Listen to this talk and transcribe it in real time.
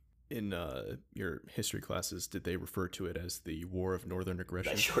in your history classes, did they refer to it as the War of Northern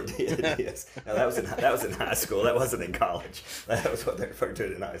Aggression? They sure did. Yes. No, that was in high school. That wasn't in college. That was what they referred to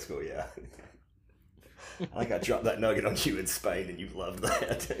it in high school. Yeah. I think I dropped that nugget on you in Spain, and you loved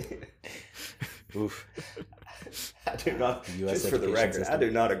that. Oof. I do not. US Just for the education record, system. I do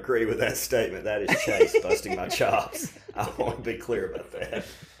not agree with that statement. That is Chase busting my chops. I want to be clear about that.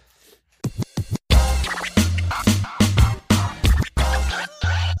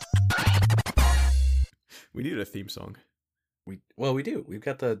 We needed a theme song. We do. We've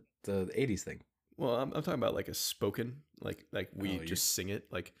got the 80s thing. Well, I'm talking about like a spoken, like we just sing it.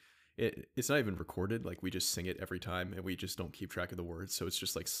 Like it's not even recorded. Like we just sing it every time, and we just don't keep track of the words. So it's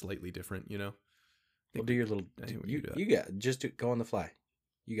just like slightly different, you know. We'll do your little. You got go on the fly.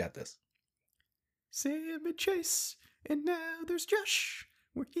 You got this. Sam and Chase, and now there's Josh.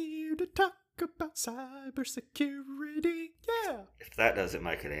 We're here to talk about cybersecurity. Yeah. If that doesn't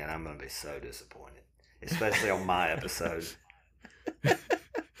make it in, I'm going to be so disappointed, especially on my episode.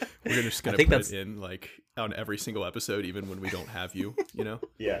 We're just going to put it in like on every single episode, even when we don't have you, you know?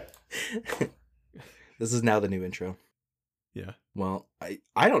 Yeah. This is now the new intro. Yeah. Well,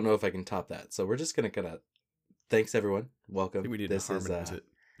 I don't know if I can top that. So we're just going to kind of thanks everyone. Welcome. I think we need to harmonize it.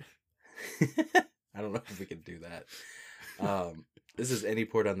 I don't know if we can do that. This is Any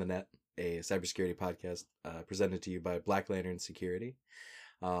Port on the Net, a cybersecurity podcast presented to you by Black Lantern Security.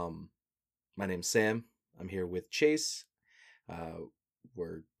 My name's Sam. I'm here with Chase.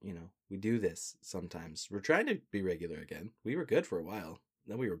 We do this sometimes. We're trying to be regular again. We were good for a while.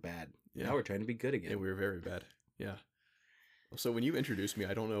 Then we were bad. Yeah. Now we're trying to be good again. Yeah, we were very bad. Yeah. So when you introduce me,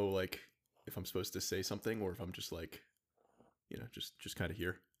 I don't know like if I'm supposed to say something or if I'm just like, you know, just kind of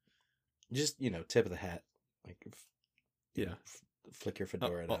here. Just, tip of the hat. Like, flick your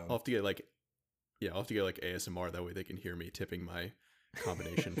fedora down. I'll have to get like ASMR. That way they can hear me tipping my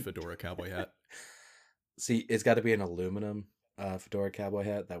combination fedora cowboy hat. See, it's got to be an aluminum fedora cowboy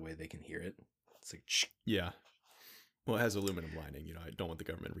hat. That way they can hear it. It's like, shh. Yeah. Well, it has aluminum lining. You know, I don't want the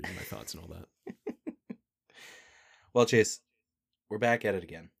government reading my thoughts and all that. Well, Chase, we're back at it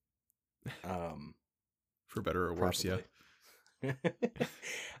again. For better or worse, probably.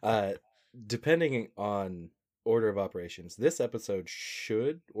 Yeah. Depending on order of operations, this episode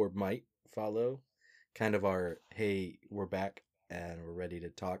should or might follow kind of our, hey, we're back and we're ready to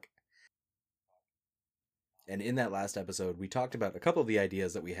talk. And in that last episode, we talked about a couple of the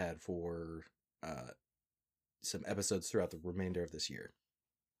ideas that we had for some episodes throughout the remainder of this year.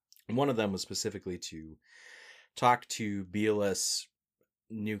 And one of them was specifically to talk to BLS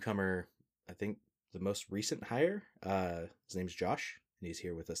newcomer, I think the most recent hire. His name's Josh, and he's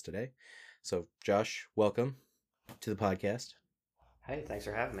here with us today. So, Josh, welcome to the podcast. Hey, thanks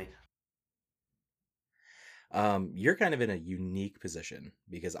for having me. You're kind of in a unique position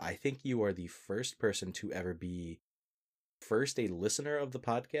because I think you are the first person to ever be a listener of the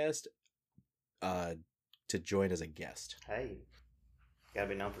podcast to join as a guest. Hey, gotta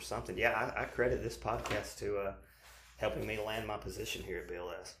be known for something. Yeah, I credit this podcast to helping me land my position here at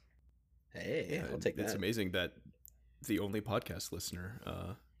BLS. Hey, yeah, I'll take that. It's amazing that the only podcast listener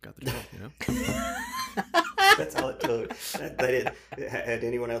got the job, you know? That's all it took. Had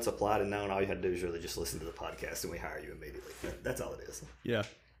anyone else applied and known, all you had to do is really just listen to the podcast and we hire you immediately. That's all it is. Yeah.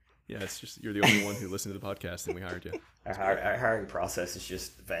 Yeah, it's just you're the only one who listened to the podcast and we hired you. Our hiring process is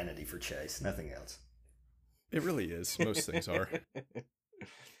just vanity for Chase, nothing else. It really is. Most things are.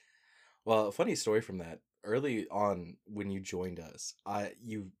 Well, a funny story from that. Early on when you joined us,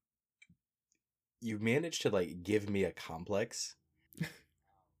 you managed to like give me a complex.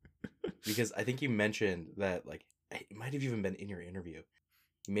 Because I think you mentioned that, like, it might have even been in your interview.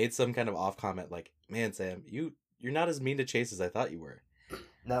 You made some kind of off comment, like, "Man, Sam, you're not as mean to Chase as I thought you were."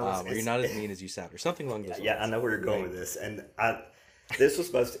 No, or you're not as mean as you sound, or something along those lines. Yeah, I know where you're going with this, and this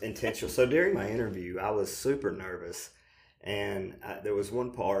was most intentional. So during my interview, I was super nervous, and there was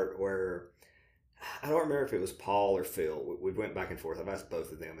one part where I don't remember if it was Paul or Phil. We went back and forth. I've asked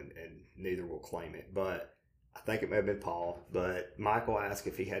both of them, and neither will claim it, but I think it may have been Paul, but Michael asked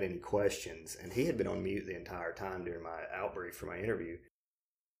if he had any questions, and he had been on mute the entire time during my outbrief for my interview.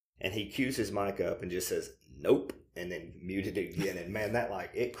 And he cues his mic up and just says, "Nope," and then muted it again. And man, that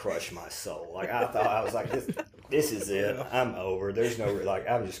it crushed my soul. Like I thought, I was like, this is it. I'm over. There's no,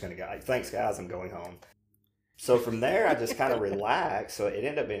 I'm just going to go. Thanks guys, I'm going home. So from there, I just kind of relaxed. So it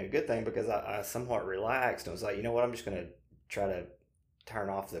ended up being a good thing because I somewhat relaxed and was like, you know what, I'm just going to try to turn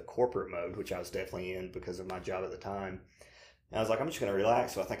off the corporate mode, which I was definitely in because of my job at the time. And I was like, I'm just going to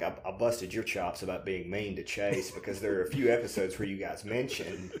relax. So I think I busted your chops about being mean to Chase because there are a few episodes where you guys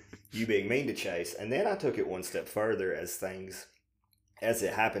mentioned you being mean to Chase. And then I took it one step further as things as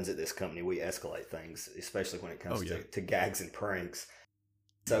it happens at this company, we escalate things, especially when it comes to gags and pranks.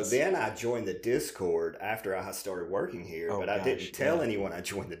 So then I joined the Discord after I started working here, but I didn't tell anyone I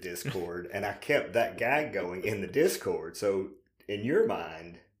joined the Discord, and I kept that gag going in the Discord. So in your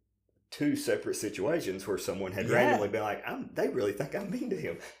mind, two separate situations where someone had randomly been like, they really think I'm mean to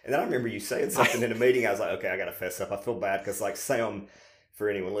him. And then I remember you saying something in a meeting. I was like, okay, I got to fess up. I feel bad because like Sam, for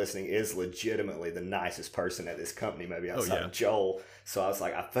anyone listening, is legitimately the nicest person at this company, maybe outside of Joel. So I was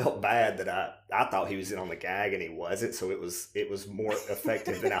like, I felt bad that I thought he was in on the gag and he wasn't. So it was more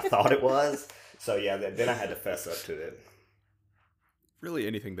effective than I thought it was. So yeah, then I had to fess up to it. Really,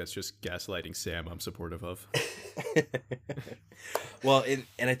 anything that's just gaslighting Sam, I'm supportive of. Well,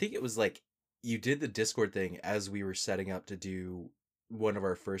 and I think it was like you did the Discord thing as we were setting up to do one of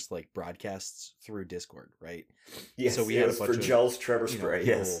our first like broadcasts through Discord, right? Yes. So we had a bunch for Joel's Trevor Spray.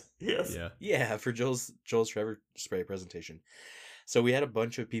 Yes. Yeah, for Joel's Trevor Spray presentation. So we had a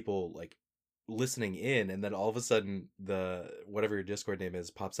bunch of people like listening in, and then all of a sudden the whatever your Discord name is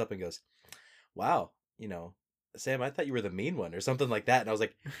pops up and goes, "Wow, Sam, I thought you were the mean one," or something like that. And I was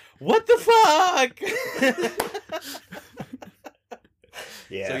like, "What the fuck?"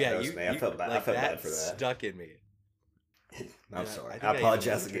 Yeah, so yeah, I felt bad. Like, I felt bad for that. Stuck in me. I'm sorry. I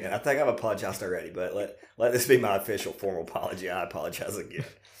apologize again. I think I've apologized already, but let this be my official formal apology. I apologize again.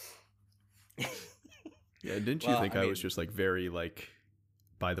 Yeah, didn't you think I was just like very like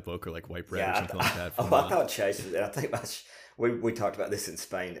by the book or like white bread or something like that? I thought Chase was. I think we talked about this in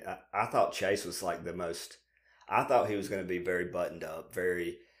Spain. I thought Chase was like the most. I thought he was going to be very buttoned up,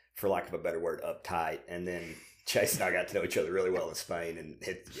 very, for lack of a better word, uptight, and then Chase and I got to know each other really well in Spain, and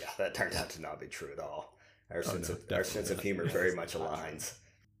that turned out to not be true at all. Our sense of humor very much aligns.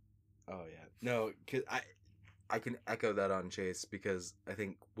 Oh yeah, no, because I can echo that on Chase, because I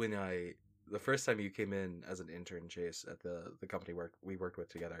think when the first time you came in as an intern, Chase, at the company we worked with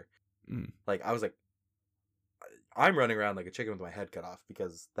together, like I was like, I'm running around like a chicken with my head cut off,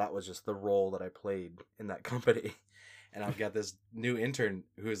 because that was just the role that I played in that company, and I've got this new intern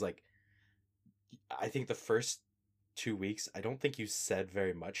who's like, I think the first 2 weeks, I don't think you said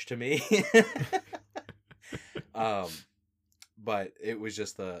very much to me. But it was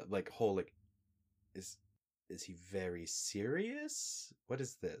just the like whole like, is he very serious? What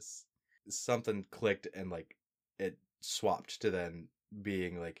is this? Something clicked, and like it swapped to then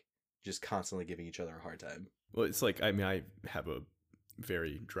being like just constantly giving each other a hard time. Well, it's like, I mean, I have a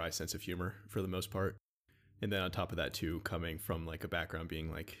very dry sense of humor for the most part, and then on top of that too, coming from like a background being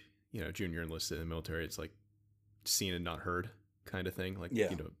like, junior enlisted in the military, it's like seen and not heard kind of thing. Like,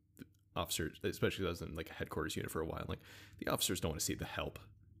 officers, especially those in like a headquarters unit for a while, like the officers don't want to see the help,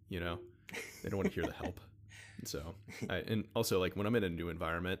 they don't want to hear the help. And so and also like when I'm in a new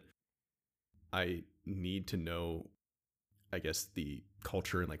environment, I need to know, I guess, the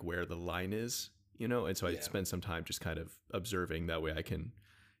culture and like where the line is, and so I spend some time just kind of observing. That way I can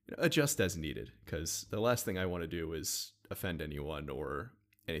adjust as needed, because the last thing I want to do is offend anyone or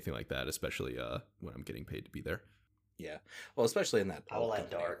anything like that, especially when I'm getting paid to be there. Yeah, well, especially in that. I will add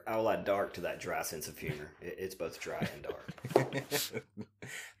dark to that dry sense of humor. It's both dry and dark.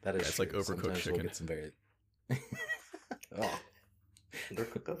 That is, it's like overcooked Sometimes chicken. We'll get some very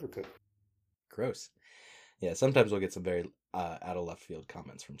overcooked. Gross. Yeah, sometimes we'll get some very out of left field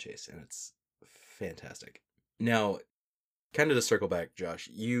comments from Chase, and it's fantastic. Now, kind of to circle back, Josh,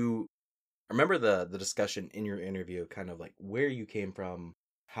 you remember the discussion in your interview, kind of like where you came from,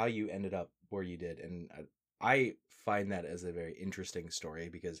 how you ended up where you did, and I find that as a very interesting story,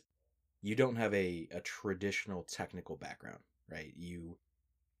 because you don't have a traditional technical background, right?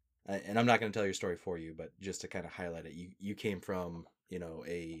 And I'm not going to tell your story for you, but just to kind of highlight it, you came from,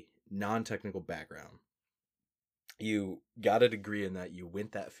 a non-technical background. You got a degree in that, you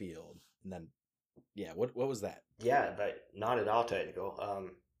went that field, and then, what was that? Yeah, but not at all technical.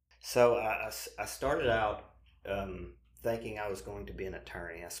 So I started out thinking I was going to be an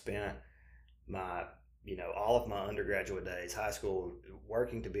attorney. I spent my all of my undergraduate days, high school,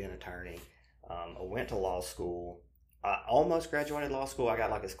 working to be an attorney. I went to law school. I almost graduated law school. I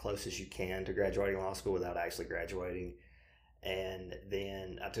got like as close as you can to graduating law school without actually graduating. And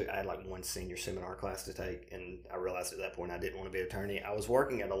then I had like one senior seminar class to take, and I realized at that point I didn't want to be an attorney. I was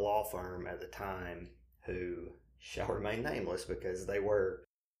working at a law firm at the time who shall remain nameless, because they were,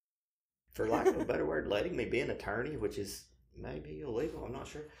 for lack of a better word, letting me be an attorney, which is maybe illegal. I'm not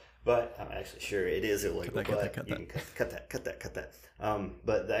sure. But I'm actually sure it is illegal. Cut that.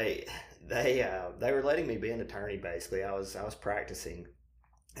 But they were letting me be an attorney. Basically, I was practicing,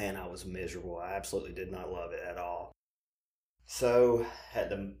 and I was miserable. I absolutely did not love it at all. So at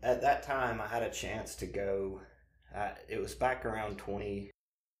that time, I had a chance to go. It was back around 20.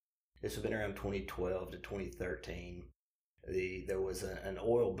 This would have been around 2012 to 2013. There was an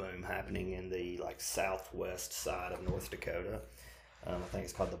oil boom happening in the like southwest side of North Dakota. I think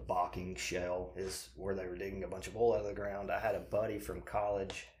it's called the Bocking Shale, is where they were digging a bunch of oil out of the ground. I had a buddy from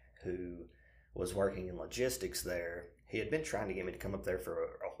college who was working in logistics there. He had been trying to get me to come up there for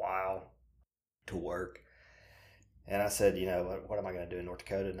a while to work. And I said, what am I going to do in North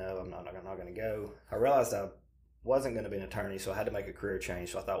Dakota? No, I'm not going to go. I realized I wasn't going to be an attorney, so I had to make a career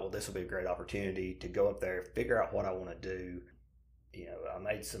change. So I thought, well, this will be a great opportunity to go up there, figure out what I want to do. I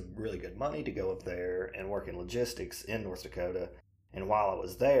made some really good money to go up there and work in logistics in North Dakota. And while I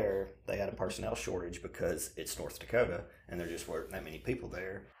was there, they had a personnel shortage because it's North Dakota and there just weren't that many people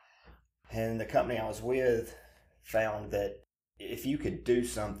there. And the company I was with found that if you could do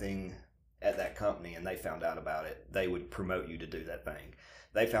something at that company and they found out about it, they would promote you to do that thing.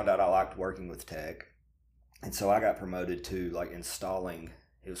 They found out I liked working with tech. And so I got promoted to like installing,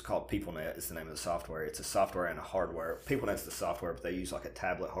 it was called PeopleNet is the name of the software. It's a software and a hardware. PeopleNet's the software, but they use like a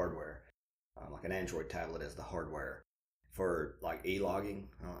tablet hardware, like an Android tablet as the hardware for like e-logging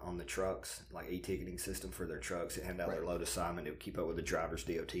on the trucks, like e-ticketing system for their trucks. It handed out their load assignment. It would keep up with the driver's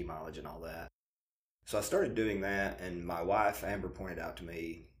DOT mileage and all that. So I started doing that, and my wife, Amber, pointed out to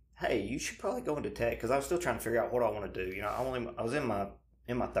me, hey, you should probably go into tech, because I was still trying to figure out what I want to do. I was in my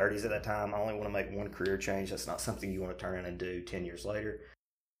 30s at that time. I only want to make one career change. That's not something you want to turn in and do 10 years later.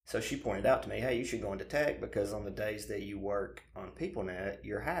 So she pointed out to me, hey, you should go into tech, because on the days that you work on PeopleNet,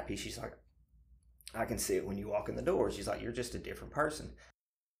 you're happy. She's like, I can see it when you walk in the door. She's like, you're just a different person.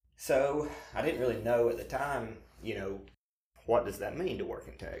 So I didn't really know at the time, what does that mean to work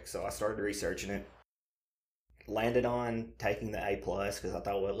in tech? So I started researching it, landed on taking the A+, because I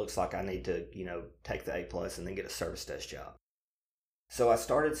thought, well, it looks like I need to, take the A+ and then get a service desk job. So I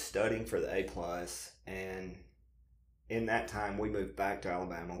started studying for the A+, and in that time we moved back to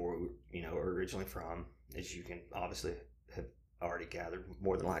Alabama, where we, were originally from, as you can obviously have already gathered,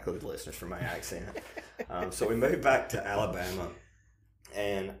 more than likely the listeners from my accent. So we moved back to Alabama,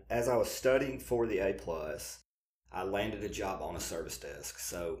 and as I was studying for the A+, I landed a job on a service desk.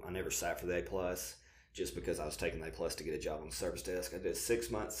 So I never sat for the A+, just because I was taking the A+ to get a job on the service desk. I did a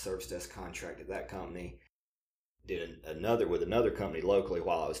 6-month service desk contract at that company. Did another with another company locally.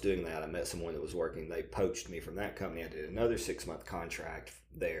 While I was doing that, I met someone that was working. They poached me from that company. I did another 6-month contract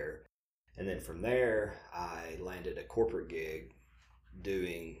there. And then from there, I landed a corporate gig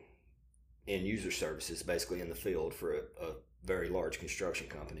doing end user services, basically in the field for a very large construction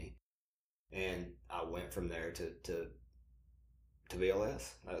company. And I went from there to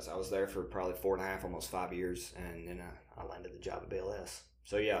BLS. I was there for probably 4.5, almost 5 years, and then I landed the job at BLS.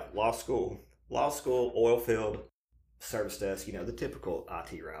 So yeah, law school, oil field, service desk, the typical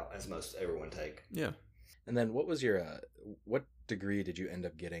IT route as most everyone take. Yeah. And then what was your, what degree did you end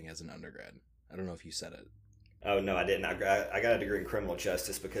up getting as an undergrad? I don't know if you said it. Oh, no, I didn't. I got a degree in criminal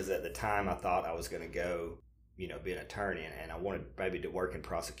justice because at the time I thought I was going to go, be an attorney, and I wanted maybe to work in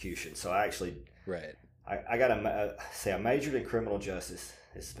prosecution. So I actually, right. I got I majored in criminal justice.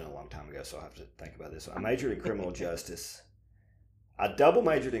 This has been a long time ago, so I have to think about this. I majored in criminal justice. I double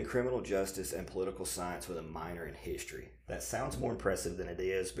majored in criminal justice and political science with a minor in history. That sounds more impressive than it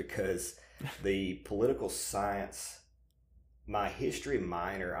is, because the political science, my history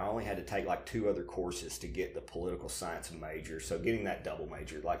minor, I only had to take like 2 other courses to get the political science major. So getting that double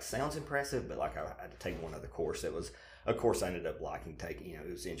major sounds impressive, but I had to take one other course. It was a course I ended up liking taking. It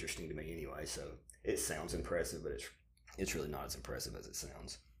was interesting to me anyway. So it sounds impressive, but it's really not as impressive as it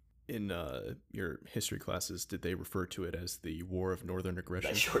sounds. In your history classes, did they refer to it as the War of Northern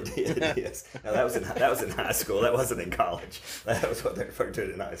Aggression? They sure did, yes. No, that was in high school. That wasn't in college. That was what they referred to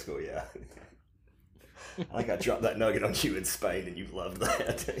it in high school, yeah. I think I dropped that nugget on you in Spain, and you loved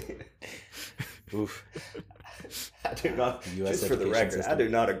that. Oof. I do not, just for the record, system. I do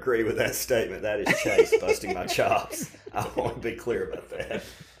not agree with that statement. That is Chase busting my chops. I want to be clear about that.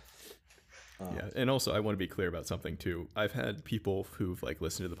 Yeah, and also I want to be clear about something too. I've had people who've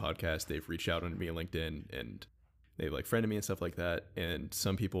listened to the podcast, they've reached out on me on LinkedIn, and they've friended me and stuff like that. And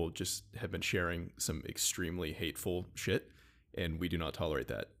some people just have been sharing some extremely hateful shit, and we do not tolerate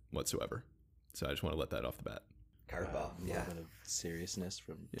that whatsoever. So I just want to let that off the bat. Curveball, yeah. Moment of seriousness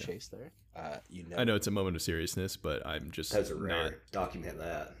from Chase there. I know it's a moment of seriousness, but I'm just those are rare. Document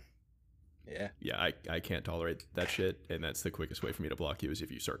that. Yeah, I can't tolerate that shit, and that's the quickest way for me to block you is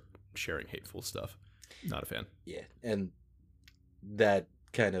if you start sharing hateful stuff. Not a fan. Yeah, and that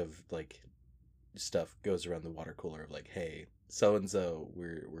kind of stuff goes around the water cooler of hey, so and so,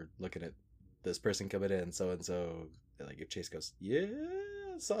 we're looking at this person coming in, so and so. If Chase goes, yeah,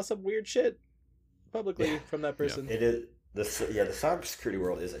 saw some weird shit, publicly Yeah. from that person. It is the cybersecurity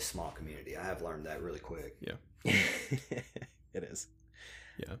world is a small community. I have learned that really quick. Yeah. It is.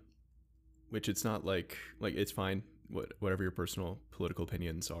 Yeah. Which it's not like it's fine. Whatever your personal political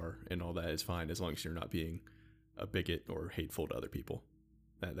opinions are and all that is fine as long as you're not being a bigot or hateful to other people.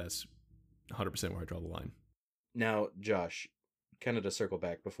 That's 100% where I draw the line. Now, Josh, kind of to circle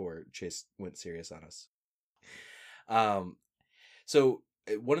back before Chase went serious on us. So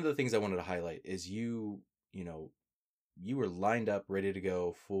one of the things I wanted to highlight is you were lined up, ready to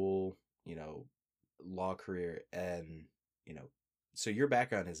go, full, law career, and so your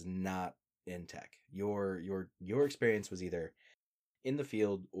background is not in tech. Your experience was either in the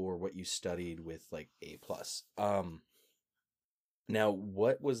field or what you studied with like A+. Now,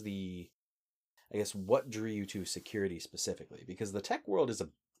 what was what drew you to security specifically? Because the tech world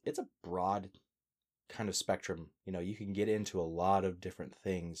it's a broad kind of spectrum. You can get into a lot of different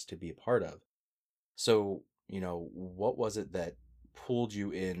things to be a part of. So, what was it that pulled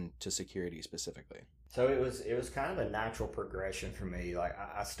you into security specifically? So it was kind of a natural progression for me. Like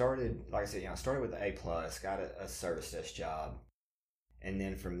I started, like I said, I started with the A+, got a service desk job. And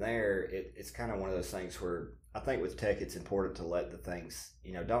then from there, it's kind of one of those things where I think with tech, it's important to let the things,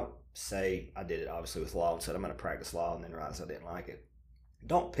 don't say, I did it obviously with law and said, I'm going to practice law and then realize I didn't like it.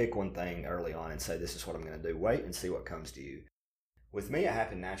 Don't pick one thing early on and say, this is what I'm going to do. Wait and see what comes to you. With me, it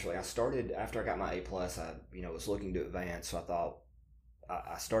happened naturally. I started, after I got my A+, I, was looking to advance. So I thought,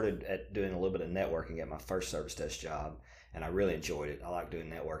 I started at doing a little bit of networking at my first service desk job, and I really enjoyed it. I like doing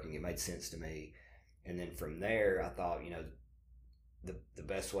networking. It made sense to me. And then from there, I thought, the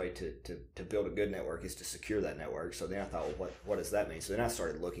best way to build a good network is to secure that network. So then I thought, well, what does that mean? So then I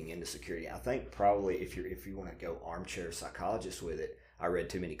started looking into security. I think probably if you want to go armchair psychologist with it, I read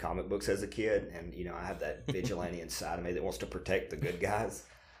too many comic books as a kid, and I have that vigilante inside of me that wants to protect the good guys.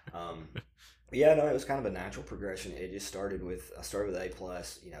 Yeah, no, it was kind of a natural progression. It just started with I started with A+,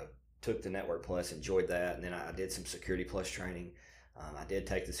 took the Network Plus, enjoyed that, and then I did some Security Plus training. I did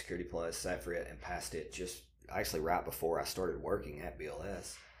take the Security Plus, sat for it, and passed it just actually right before I started working at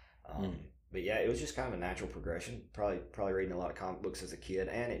BLS. But yeah, it was just kind of a natural progression. Probably reading a lot of comic books as a kid,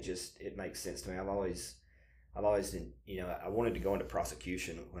 and it makes sense to me. I've always been, I wanted to go into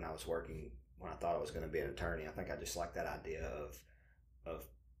prosecution when I was working, when I thought I was going to be an attorney. I think I just like that idea of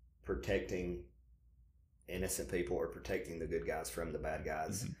protecting innocent people or protecting the good guys from the bad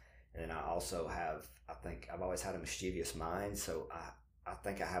guys. Mm-hmm. And then I think I've always had a mischievous mind, so I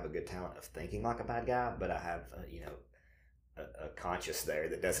think I have a good talent of thinking like a bad guy, but I have a conscience there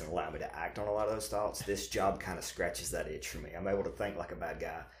that doesn't allow me to act on a lot of those thoughts. This job kind of scratches that itch for me. I'm able to think like a bad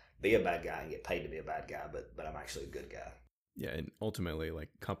guy, be a bad guy, and get paid to be a bad guy, but I'm actually a good guy. Yeah, and ultimately, like,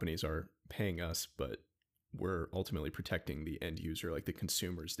 companies are paying us, but we're ultimately protecting the end user, like the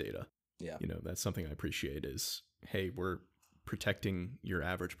consumer's data. Yeah. That's something I appreciate is, hey, we're protecting your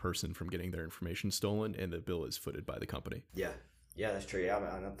average person from getting their information stolen, and the bill is footed by the company. Yeah, that's true.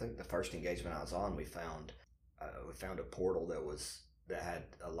 I think the first engagement I was on, we found a portal that had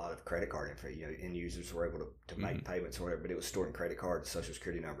a lot of credit card info. End users were able to make payments or whatever, but it was storing credit cards, social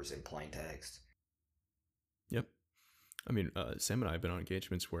security numbers in plain text. Yep. I mean, Sam and I have been on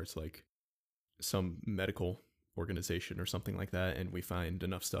engagements where it's like some medical organization or something like that, and we find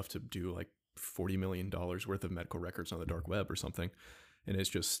enough stuff to do like $40 million worth of medical records on the dark web or something. And it's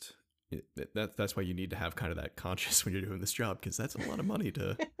just that's why you need to have kind of that conscience when you're doing this job, because that's a lot of money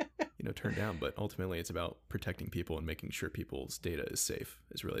to turn down. But ultimately it's about protecting people and making sure people's data is safe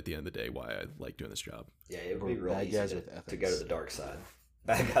is really at the end of the day why I like doing this job. Yeah, it would be really easy to go to the dark side.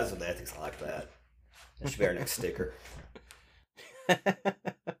 Bad guys with ethics, I like that. That should be our next sticker.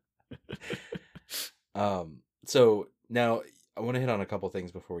 So now I want to hit on a couple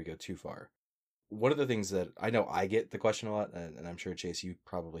things before we go too far. One of the things that I know I get the question a lot, and I'm sure, Chase, you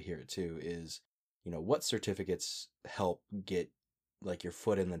probably hear it too, is, what certificates help get like your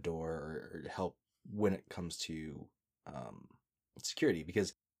foot in the door or help when it comes to security?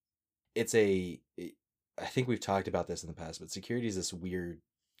 Because I think we've talked about this in the past, but security is this weird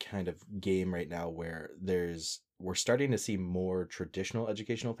kind of game right now where we're starting to see more traditional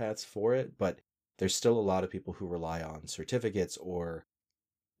educational paths for it, but there's still a lot of people who rely on certificates or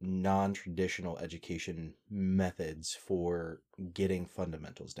non-traditional education methods for getting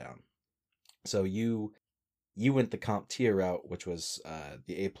fundamentals down. So you went the CompTIA route, which was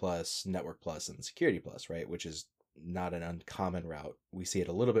the A+, Network Plus, and Security Plus, right? Which is not an uncommon route. We see it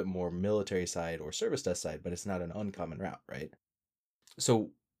a little bit more military side or service desk side, but it's not an uncommon route, right? So,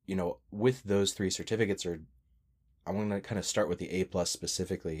 with those three certificates, I want to kind of start with the A+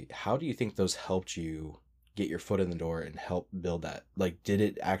 specifically. How do you think those helped you get your foot in the door and help build that? Like, did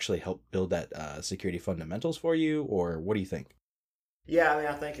it actually help build that security fundamentals for you, or what do you think? Yeah, I mean,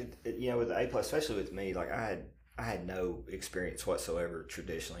 I think with the A plus, especially with me, like I had no experience whatsoever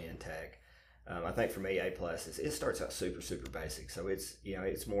traditionally in tech. I think for me, A plus it starts out super basic, so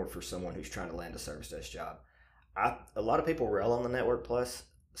it's more for someone who's trying to land a service desk job. A lot of people rail on the Network Plus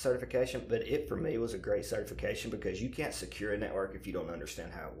certification, but it for me was a great certification because you can't secure a network if you don't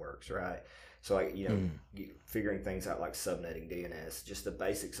understand how it works, right? So like figuring things out like subnetting, DNS, just the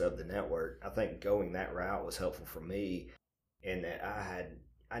basics of the network. I think going that route was helpful for me in that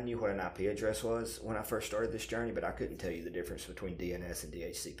I knew what an IP address was when I first started this journey, but I couldn't tell you the difference between DNS and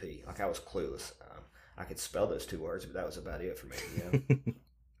DHCP. Like I was clueless. I could spell those two words, but that was about it for me.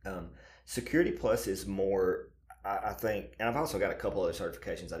 Security Plus is more, I think, and I've also got a couple other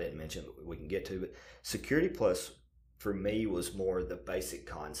certifications I didn't mention that we can get to, but Security Plus for me was more the basic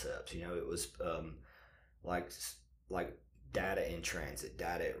concepts. It was like data in transit,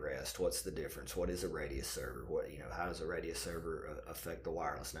 data at rest. What's the difference? What is a radius server? How does a radius server affect the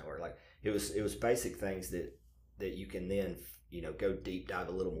wireless network? Like it was basic things that you can then go deep dive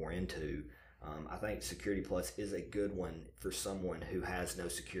a little more into. I think Security Plus is a good one for someone who has no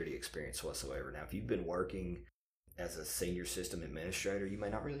security experience whatsoever. Now, if you've been working as a senior system administrator, you may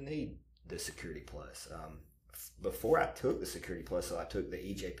not really need the Security Plus. Before I took the Security Plus, so I took the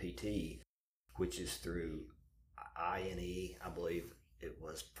EJPT, which is through INE, I believe it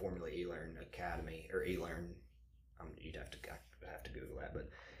was formerly eLearn Academy or eLearn. You'd have to Google that, but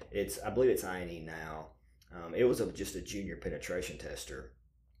I believe it's INE now. It was just a junior penetration tester,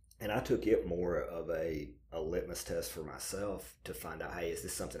 and I took it more of a litmus test for myself to find out, hey, is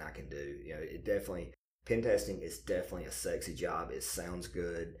this something I can do? Pen testing is definitely a sexy job. It sounds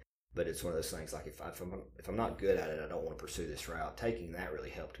good, but it's one of those things like if I'm not good at it, I don't want to pursue this route. Taking that really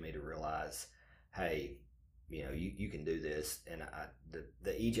helped me to realize, hey, you can do this. And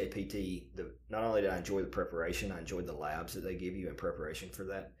the EJPT, not only did I enjoy the preparation, I enjoyed the labs that they give you in preparation for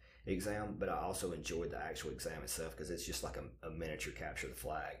that exam, but I also enjoyed the actual exam itself because it's just like a miniature capture the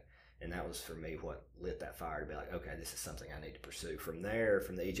flag. And that was for me what lit that fire to be like, okay, this is something I need to pursue. From there,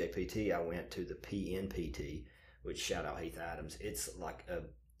 from the EJPT, I went to the PNPT, which shout out Heath Adams.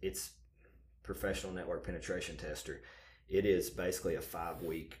 It's professional network penetration tester. It is basically a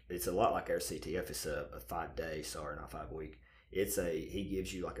 5-week. It's a lot like our CTF. It's a 5-day. Sorry, not 5-week. He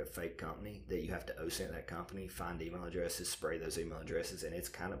gives you like a fake company that you have to OSINT that company, find email addresses, spray those email addresses, and it's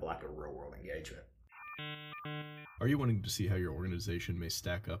kind of like a real world engagement. Are you wanting to see how your organization may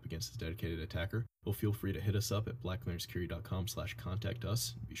stack up against a dedicated attacker? Well, feel free to hit us up at blacklearnsecurity.com/contact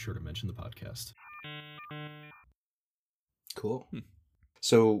us. Be sure to mention the podcast. Cool.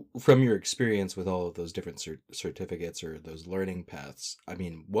 So from your experience with all of those different certificates or those learning paths, I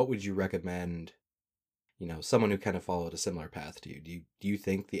mean, what would you recommend, someone who kind of followed a similar path to you? Do you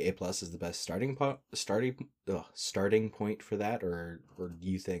think the A+ is the best starting point for that? Or do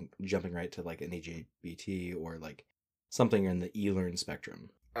you think jumping right to like an EJPT or like something in the eLearn spectrum?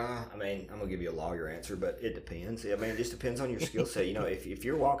 I mean, I'm going to give you a lawyer answer, but it depends. I mean, it just depends on your skill set. If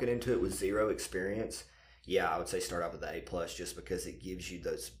you're walking into it with zero experience, yeah, I would say start off with the A+, just because it gives you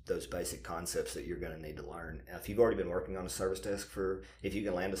those basic concepts that you're going to need to learn. If you've already been working on a service desk if you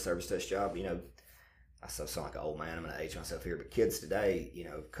can land a service desk job, I sound like an old man, I'm going to age myself here, but kids today,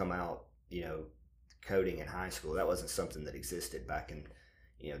 come out, coding in high school. That wasn't something that existed back in,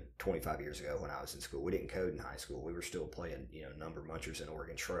 25 years ago when I was in school. We didn't code in high school. We were still playing, number munchers and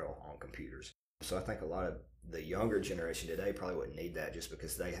Oregon Trail on computers. So I think a lot of the younger generation today probably wouldn't need that just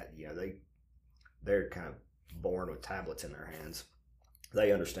because they had, they're kind of born with tablets in their hands.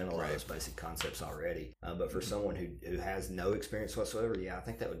 They understand a lot of those basic concepts already. But for someone who has no experience whatsoever, yeah, I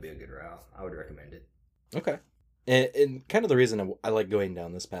think that would be a good route. I would recommend it. Okay. And kind of the reason I like going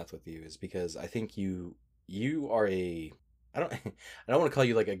down this path with you is because I think you are I don't want to call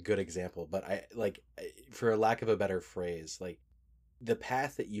you like a good example, but I like, for a lack of a better phrase, like the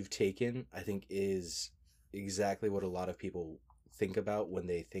path that you've taken, I think is exactly what a lot of people think about when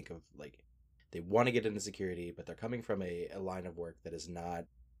they think of like, they want to get into security, but they're coming from a line of work that is not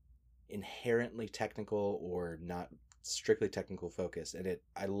inherently technical or not strictly technical focused. And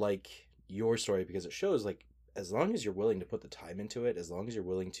I like your story because it shows like, as long as you're willing to put the time into it, as long as you're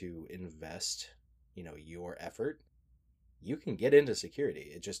willing to invest, your effort, you can get into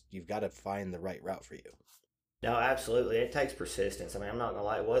security. You've got to find the right route for you. No, absolutely. It takes persistence. I mean, I'm not gonna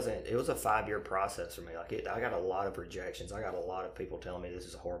lie, it was a 5-year process for me. I got a lot of rejections. I got a lot of people telling me this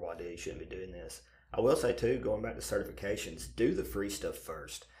is a horrible idea, you shouldn't be doing this. I will say too, going back to certifications, do the free stuff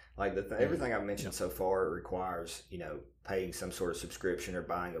first. Like everything I've mentioned so far requires, paying some sort of subscription or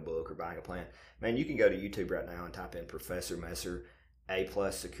buying a book or buying a plan. Man, you can go to YouTube right now and type in Professor Messer A+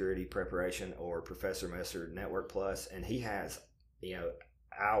 security preparation or Professor Messer Network Plus, and he has,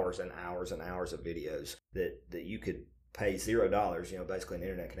 hours and hours and hours of videos that you could pay $0, basically an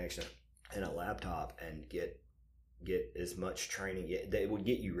internet connection and a laptop, and get as much training that would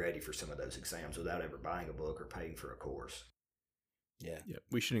get you ready for some of those exams without ever buying a book or paying for a course. Yeah,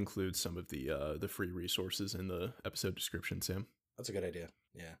 we should include some of the free resources in the episode description, Sam. That's a good idea.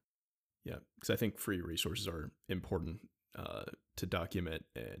 Yeah, because I think free resources are important to document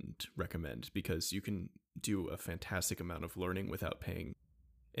and recommend, because you can do a fantastic amount of learning without paying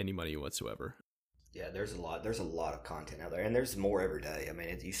any money whatsoever. Yeah, there's a lot of content out there, and there's more every day. I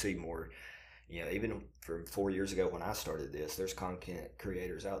mean, you see more. Even from 4 years ago when I started this, there's content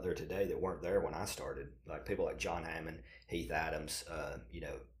creators out there today that weren't there when I started. Like people like John Hammond, Heath Adams,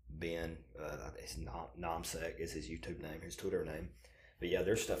 Ben, his Nomsec is his YouTube name, his Twitter name. But yeah,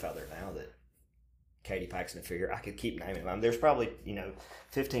 there's stuff out there now that Katie Paxton Figure, I could keep naming them. I mean, there's probably,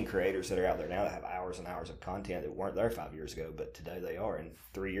 15 creators that are out there now that have hours and hours of content that weren't there 5 years ago, but today they are. And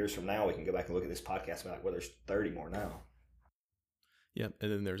 3 years from now, we can go back and look at this podcast and be like, well, there's 30 more now. Yeah,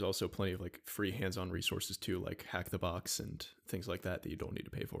 and then there's also plenty of like free hands-on resources too, like Hack the Box and things like that you don't need to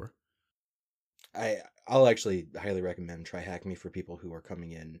pay for. I'll actually highly recommend Try Hack Me for people who are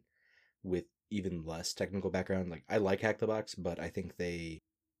coming in with even less technical background. Like I like Hack the Box, but I think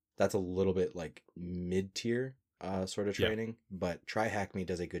that's a little bit like mid-tier sort of training. Yeah. But Try Hack Me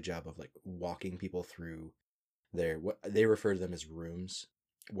does a good job of like walking people through what they refer to them as rooms,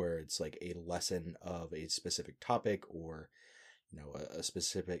 where it's like a lesson of a specific topic or a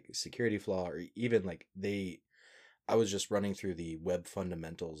specific security flaw, or even like I was just running through the web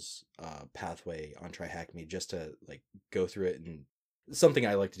fundamentals pathway on Try Hack Me just to like go through it. And something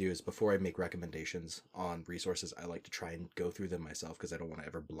I like to do is before I make recommendations on resources, I like to try and go through them myself, because I don't want to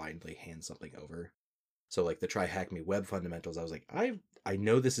ever blindly hand something over. So like the Try Hack Me web fundamentals, I was like, I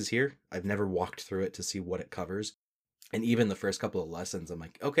know this is here. I've never walked through it to see what it covers. And even the first couple of lessons, I'm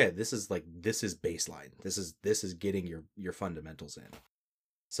like, okay, this is baseline. This is getting your fundamentals in.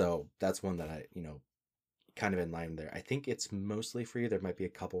 So that's one that I, kind of in line there. I think it's mostly free. There might be a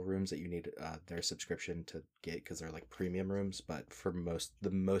couple rooms that you need their subscription to get, because they're like premium rooms. But for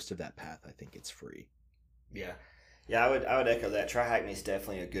the most of that path, I think it's free. Yeah. Yeah, I would echo that. Try Hack Me is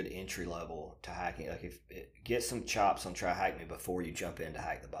definitely a good entry level to hacking. Like get some chops on Try Hack Me before you jump into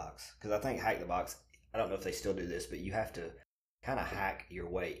Hack the Box. Because I think Hack the Box, I don't know if they still do this, but you have to kind of hack your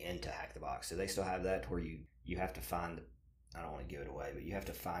way into Hack the Box. Do they still have that where you have to find, I don't want to give it away, but you have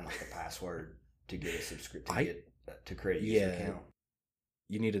to find like the password to get a subscription, to create a user account?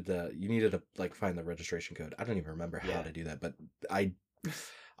 You needed to like find the registration code. I don't even remember how to do that, but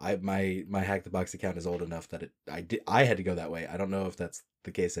my Hack the Box account is old enough that I had to go that way. I don't know if that's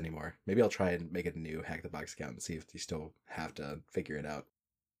the case anymore. Maybe I'll try and make a new Hack the Box account and see if you still have to figure it out.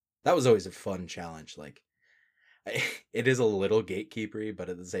 That was always a fun challenge. Like, it is a little gatekeepery, but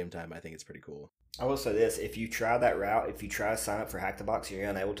at the same time, I think it's pretty cool. I will say this: if you try that route, if you try to sign up for Hack the Box and you're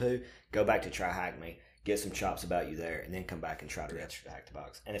unable to, go back to Try Hack Me, get some chops about you there, and then come back and try to register to Hack the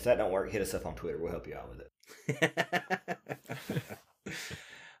Box. And if that don't work, hit us up on Twitter. We'll help you out with it.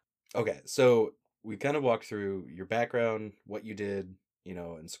 Okay, so we kind of walked through your background, what you did,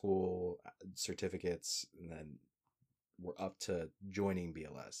 in school, certificates, and then we're up to joining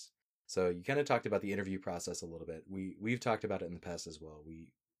BLS. So you kind of talked about the interview process a little bit. We've talked about it in the past as well.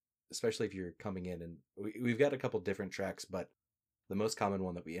 Especially if you're coming in, and we've got a couple different tracks, but the most common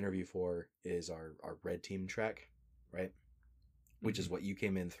one that we interview for is our red team track, right? Mm-hmm. Which is what you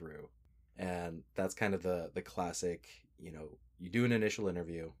came in through. And that's kind of the classic, you do an initial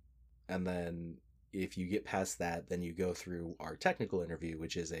interview, and then if you get past that, then you go through our technical interview,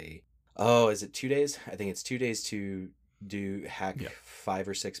 which is is it 2 days? I think it's 2 days to hack 5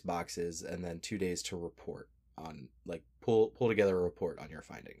 or 6 boxes, and then 2 days to report on, like, pull together a report on your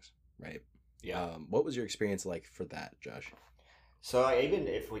findings, right? Yeah. What was your experience like for that, Josh? So even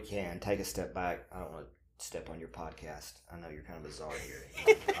if we can take a step back, I don't want to step on your podcast. I know you're kind of bizarre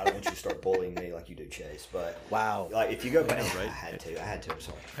here. I don't want you to start bullying me like you do Chase, but wow. Like if you go back, right? I had to. I'm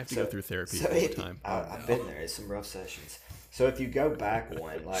sorry. I have to go through therapy all the time. I've been there. It's some rough sessions. So if you go back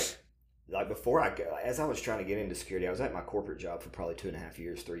one, like before as I was trying to get into security, I was at my corporate job for probably 2.5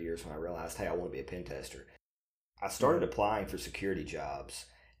 years, 3 years when I realized, hey, I want to be a pen tester. I started applying for security jobs,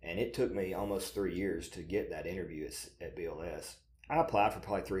 and it took me almost 3 years to get that interview at BLS. I applied for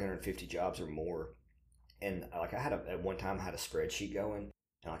probably 350 jobs or more, and like at one time I had a spreadsheet going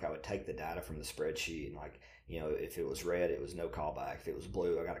And like I would take the data from the spreadsheet, and like, if it was red, it was no callback. If it was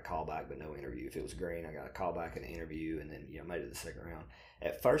blue, I got a callback but no interview. If it was green, I got a callback and an interview, and then made it to the second round.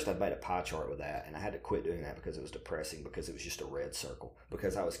 At first, I made a pie chart with that, and I had to quit doing that because it was depressing, because it was just a red circle,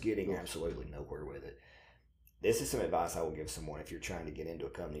 because I was getting absolutely nowhere with it. This is some advice I will give someone if you're trying to get into a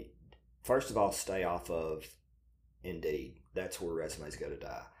company. First of all, stay off of Indeed. That's where resumes go to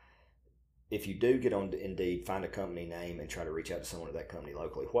die. If you do get on Indeed, find a company name and try to reach out to someone at that company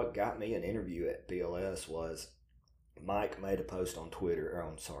locally. What got me an interview at BLS was Mike made a post on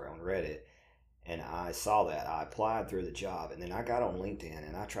on Reddit, and I saw that. I applied through the job, and then I got on LinkedIn,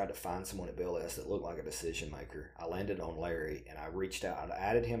 and I tried to find someone at BLS that looked like a decision maker. I landed on Larry, and I reached out. I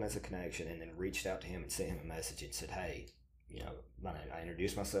added him as a connection, and then reached out to him and sent him a message and said, hey, my name. I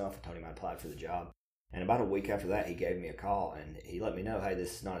introduced myself and told him I applied for the job. And about a week after that, he gave me a call, and he let me know, hey,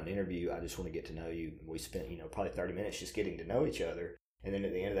 this is not an interview. I just want to get to know you. We spent, probably 30 minutes just getting to know each other. And then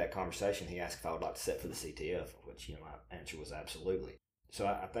at the end of that conversation, he asked if I would like to sit for the CTF, which, my answer was absolutely. So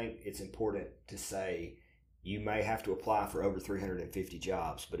I think it's important to say you may have to apply for over 350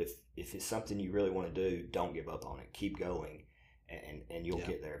 jobs, but if it's something you really want to do, don't give up on it. Keep going, and you'll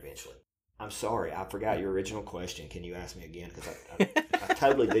get there eventually. I'm sorry, I forgot your original question. Can you ask me again? Because I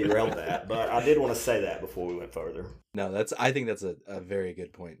totally derailed that, but I did want to say that before we went further. No, I think that's a very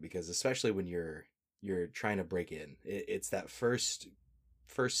good point, because especially when you're trying to break in, it's that first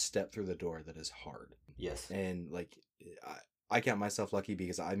step through the door that is hard. Yes. And like I count myself lucky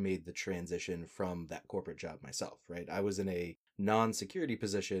because I made the transition from that corporate job myself, right? I was in a non-security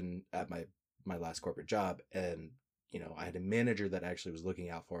position at my last corporate job, and I had a manager that actually was looking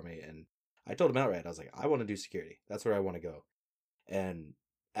out for me, and I told him outright, I was like, I want to do security. That's where I want to go. And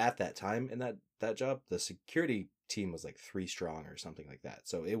at that time in that job, the security team was like 3 strong or something like that.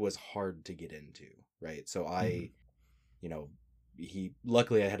 So it was hard to get into, right? So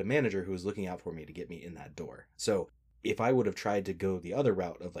luckily I had a manager who was looking out for me to get me in that door. So if I would have tried to go the other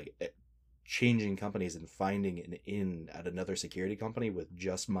route of like changing companies and finding an in at another security company with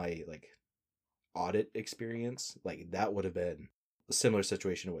just my like audit experience, like that would have been a similar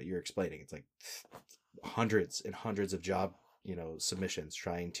situation to what you're explaining. It's like hundreds and hundreds of job submissions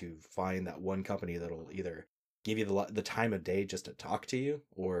trying to find that one company that'll either give you the time of day just to talk to you,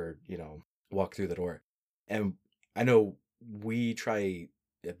 or walk through the door. And I know we try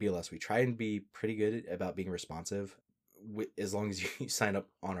at BLS, we try and be pretty good about being responsive as long as you sign up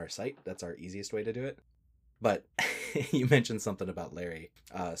on our site. That's our easiest way to do it. But you mentioned something about Larry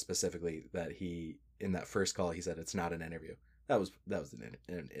specifically, that he, in that first call, he said it's not an interview. That was an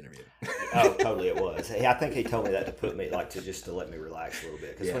interview. Oh, totally, it was. I think he told me that to put me to let me relax a little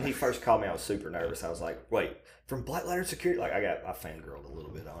bit. Because when he first called me, I was super nervous. I was like, "Wait, from Black Lantern Security?" Like I fangirled a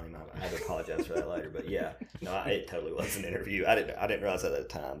little bit on him. I have to apologize for that later. But yeah, no, it totally was an interview. I didn't realize that at the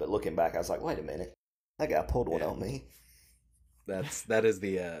time. But looking back, I was like, "Wait a minute, that guy pulled one on me." That is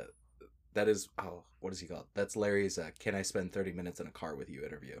what is he called? That's Larry's "Can I spend 30 minutes in a car with you?"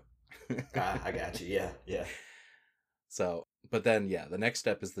 interview. I got you. Yeah. So, but then, the next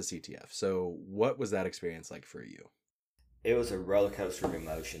step is the CTF. So what was that experience like for you? It was a roller coaster of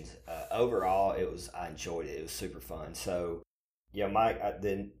emotions. Overall, I enjoyed it. It was super fun. So, Mike,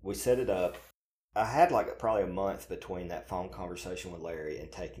 then we set it up. I had like probably a month between that phone conversation with Larry and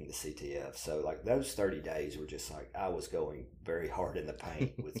taking the CTF. So like those 30 days were just like, I was going very hard in the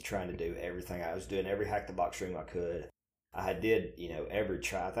paint with trying to do everything. I was doing every Hack the Box stream I could. I did, every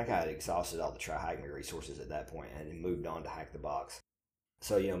try. I think I had exhausted all the Try Hack Me resources at that point and moved on to Hack the Box.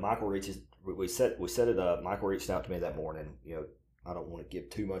 So, Michael we set it up. Michael reached out to me that morning. I don't want to give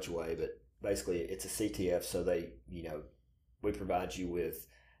too much away, but basically it's a CTF. So they, we provide you with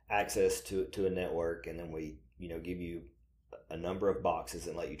access to a network, and then we, give you a number of boxes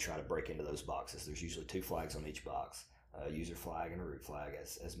and let you try to break into those boxes. There's usually 2 flags on each box, a user flag and a root flag,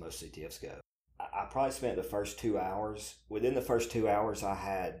 as most CTFs go. I probably spent the first 2 hours. Within the first 2 hours, I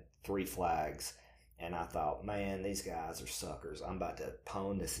had 3 flags, and I thought, man, these guys are suckers. I'm about to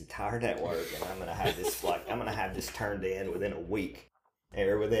pwn this entire network, and I'm gonna have this I'm gonna have this turned in within a week,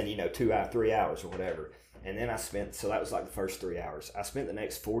 or within 3 hours or whatever. And then so that was like the first 3 hours. I spent the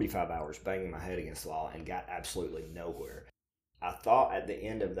next 45 hours banging my head against the wall and got absolutely nowhere. I thought at the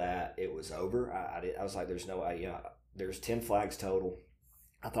end of that it was over. I was like, there's no way. There's 10 flags total.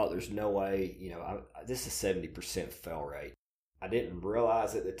 I thought there's no way, this is 70% fail rate. I didn't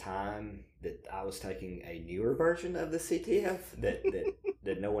realize at the time that I was taking a newer version of the CTF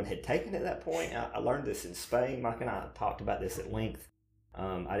that no one had taken at that point. I learned this in Spain. Mike and I talked about this at length.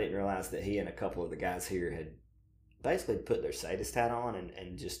 I didn't realize that he and a couple of the guys here had basically put their sadist hat on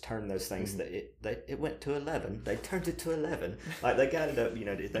and just turn those things that it went to 11. They turned it to 11. Like they got it up,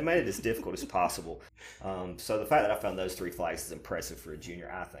 they made it as difficult as possible. So the fact that I found those 3 flags is impressive for a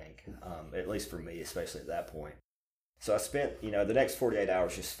junior, I think, at least for me, especially at that point. So I spent, the next 48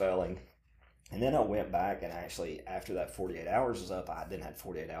 hours just failing. And then I went back and actually, after that 48 hours was up, I then had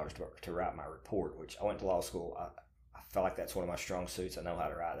 48 hours to write my report, which I went to law school. I felt like that's one of my strong suits. I know how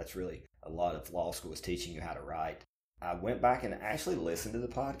to write. That's really a lot of law school is teaching you how to write. I went back and actually listened to the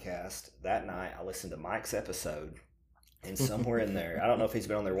podcast that night. I listened to Mike's episode, and somewhere in there, I don't know if he's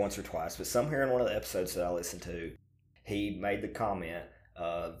been on there once or twice, but somewhere in one of the episodes that I listened to, he made the comment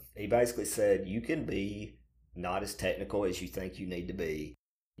of, he basically said, you can be not as technical as you think you need to be,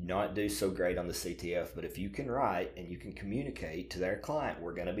 not do so great on the CTF, but if you can write and you can communicate to their client,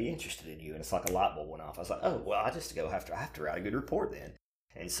 we're going to be interested in you. And it's like a light bulb went off. I was like, oh, well, I have to write a good report then.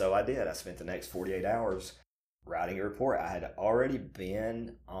 And so I did. I spent the next 48 hours writing a report. I had already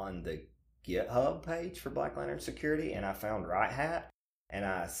been on the GitHub page for Black Lantern Security, and I found Right Hat. And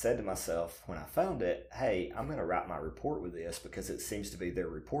I said to myself when I found it, hey, I'm going to write my report with this because it seems to be their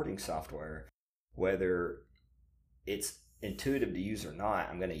reporting software. Whether it's intuitive to use or not,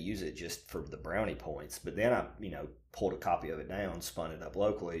 I'm going to use it just for the brownie points. But then I, pulled a copy of it down, spun it up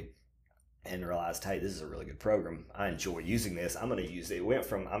locally, and realized, hey, this is a really good program. I enjoy using this. I'm going to use it. It went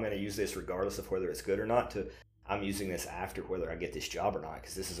from I'm going to use this regardless of whether it's good or not to I'm using this after whether I get this job or not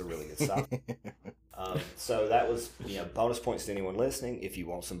because this is a really good software. So that was, bonus points to anyone listening. If you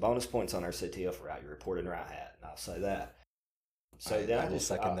want some bonus points on our CTF, write your report in Right Hat, and I'll say that. So I will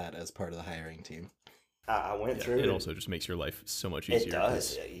second that as part of the hiring team. I went through. It also just makes your life so much easier. It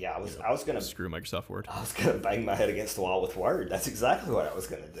does. Yeah, I was gonna screw Microsoft Word. I was gonna bang my head against the wall with Word. That's exactly what I was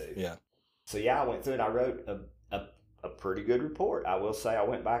gonna do. Yeah. So yeah, I went through and I wrote a pretty good report. I will say I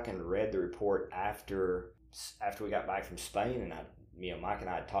went back and read the report after we got back from Spain, and Mike and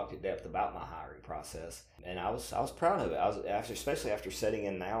I had talked at depth about my hiring process, and I was proud of it. Especially after setting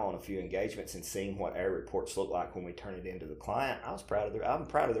in now on a few engagements and seeing what our reports look like when we turn it into the client. I'm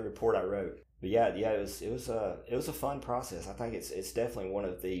proud of the report I wrote. But yeah, it was a fun process. I think it's definitely one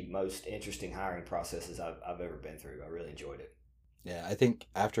of the most interesting hiring processes I've ever been through. I really enjoyed it. Yeah, I think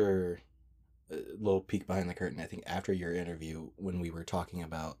after a little peek behind the curtain, I think after your interview, when we were talking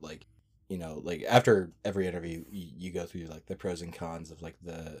about after every interview, you go through like the pros and cons of like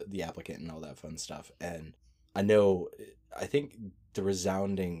the applicant and all that fun stuff. And I think the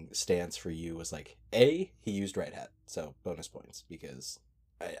resounding stance for you was like, A, he used Right Hat, so bonus points, because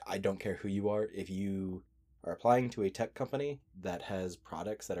I don't care who you are. If you are applying to a tech company that has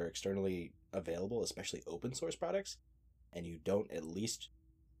products that are externally available, especially open source products, and you don't at least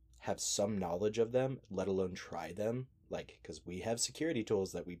have some knowledge of them, let alone try them, because we have security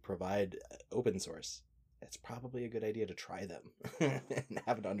tools that we provide open source, it's probably a good idea to try them and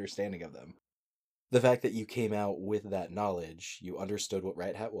have an understanding of them. The fact that you came out with that knowledge, you understood what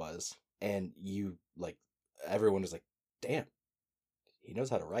Right Hat was, and you, everyone was like, damn, he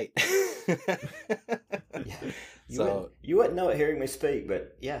knows how to write. Yeah. You wouldn't know it hearing me speak,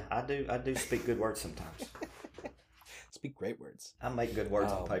 but yeah, I do speak good words sometimes. Speak great words. I make good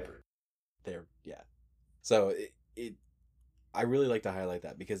words on paper. Yeah. So I really like to highlight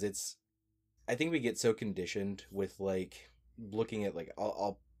that because I think we get so conditioned with looking at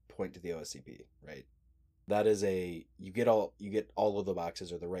I'll point to the OSCP, right? That is you get all of the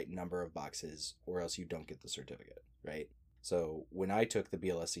boxes or the right number of boxes, or else you don't get the certificate, right? So when I took the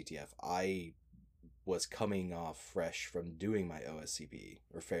BLS CTF, I was coming off fresh from doing my OSCP,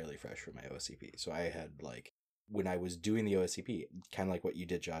 or fairly fresh from my OSCP. So I had when I was doing the OSCP, kind of like what you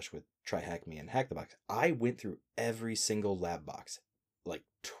did, Josh, with Try Hack Me and Hack the Box, I went through every single lab box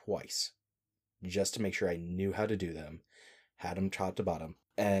twice just to make sure I knew how to do them, had them top to bottom,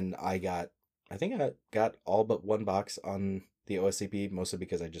 and I think I got all but one box on the OSCP, mostly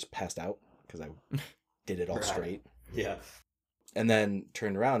because I just passed out because I did it all Right. Straight. Yeah. And then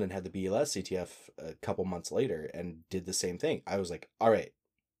turned around and had the BLS CTF a couple months later and did the same thing. I was like, all right,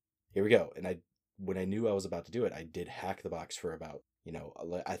 here we go. And when I knew I was about to do it, I did hack the box for about,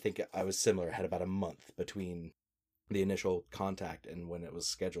 I think I was similar. I had about a month between the initial contact and when it was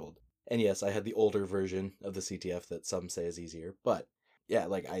scheduled. And yes, I had the older version of the CTF that some say is easier. But yeah,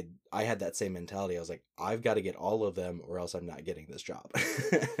 I had that same mentality. I was like, I've got to get all of them or else I'm not getting this job.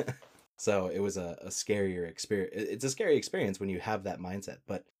 So it was a scarier experience. It's a scary experience when you have that mindset.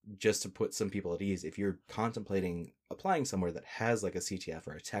 But just to put some people at ease, if you're contemplating applying somewhere that has a CTF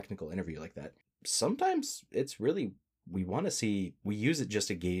or a technical interview like that, sometimes it's really, we use it just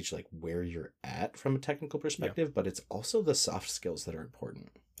to gauge where you're at from a technical perspective, but it's also the soft skills that are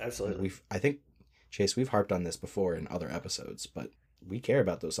important. Absolutely. I think Chase, we've harped on this before in other episodes, but we care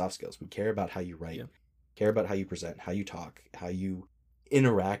about those soft skills. We care about how you write, Yeah. care about how you present, how you talk, how you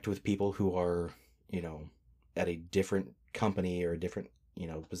interact with people who are, at a different company or a different,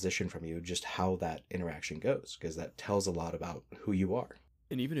 position from you, just how that interaction goes, because that tells a lot about who you are.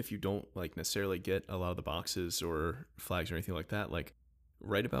 And even if you don't like necessarily get a lot of the boxes or flags or anything like that, like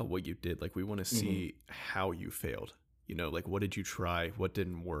write about what you did. Like we want to see how you failed. Like what did you try? What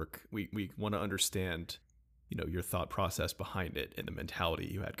didn't work? We want to understand, your thought process behind it and the mentality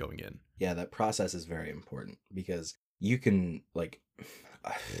you had going in. Yeah, that process is very important because you can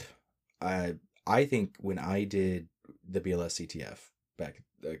I think when I did the BLS CTF back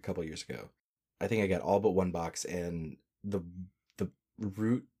a couple years ago, I think I got all but one box, and the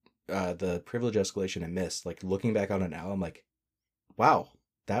root, the privilege escalation I missed. Like looking back on it now, I'm like, wow,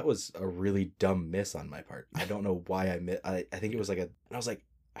 that was a really dumb miss on my part. I don't know why I missed. I think it was and I was like,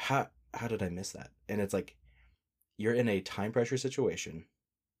 how did I miss that? And it's like, you're in a time pressure situation.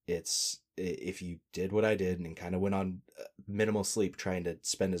 It's if you did what I did and kind of went on minimal sleep, trying to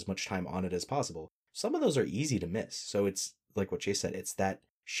spend as much time on it as possible, some of those are easy to miss. So it's like what Chase said, it's that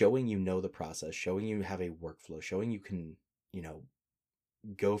showing the process, showing you have a workflow, showing you can,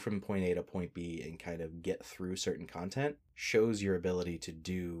 go from point A to point B and kind of get through certain content shows your ability to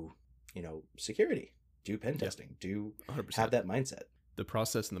do, security, do pen testing, do 100%. Have that mindset. The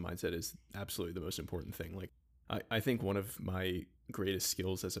process and the mindset is absolutely the most important thing. Like I think one of my greatest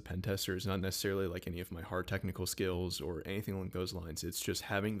skills as a pen tester is not necessarily like any of my hard technical skills or anything along those lines. It's just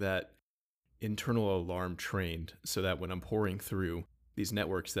having that internal alarm trained so that when I'm pouring through these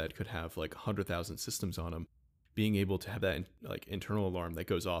networks that could have like 100,000 systems on them, being able to have that like internal alarm that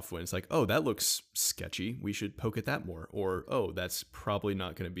goes off when it's like, oh, that looks sketchy, we should poke at that more, or oh, that's probably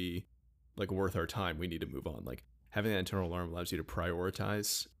not going to be like worth our time, we need to move on. Like having that internal alarm allows you to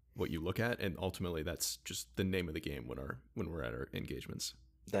prioritize what you look at, and ultimately that's just the name of the game when we're at our engagements.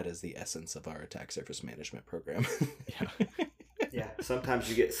 That is the essence of our attack surface management program. Yeah. Yeah, sometimes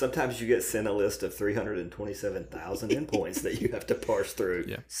you get sent a list of 327,000 endpoints that you have to parse through.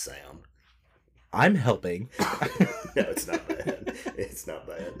 Yeah. Sam, I'm helping. no, it's not bad. It's not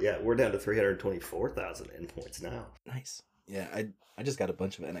bad. Yeah, we're down to 324,000 endpoints now. Nice. Yeah, I just got a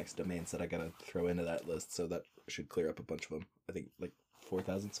bunch of NX domains that I gotta throw into that list, so that should clear up a bunch of them. I think like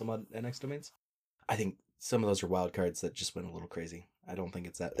 4,000 some odd NX domains. I think some of those are wild cards that just went a little crazy. I don't think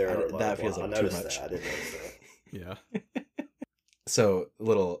it's that. That feels like too much. I didn't notice that. Yeah. So a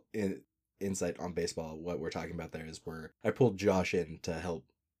little insight on baseball. What we're talking about there is I pulled Josh in to help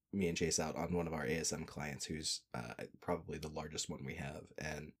me and Chase out on one of our ASM clients, who's probably the largest one we have,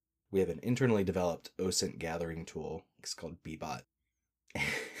 and we have an internally developed OSINT gathering tool. It's called Bbot,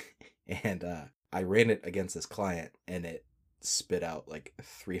 and I ran it against this client, and it spit out like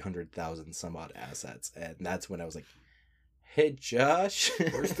 300,000 some odd assets, and that's when I was like, "Hey, Josh,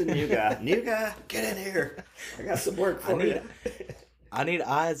 where's the new guy? New guy, get in here! I got some work for you. I need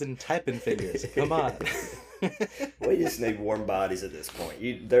eyes and typing fingers. Come on." We just need warm bodies at this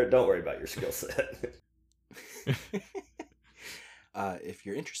point. Don't worry about your skill set. If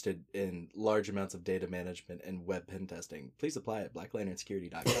you're interested in large amounts of data management and web pen testing, please apply at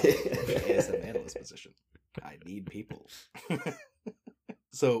blacklanternSecurity.com for the ASM analyst position. I need people.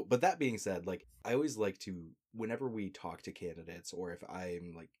 So, but that being said, like, I always like to, whenever we talk to candidates, or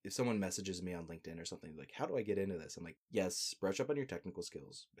if someone messages me on LinkedIn or something, like, how do I get into this? I'm like, yes, brush up on your technical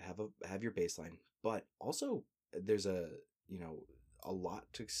skills, have your baseline, but also there's a lot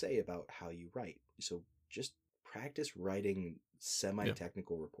to say about how you write. So just practice writing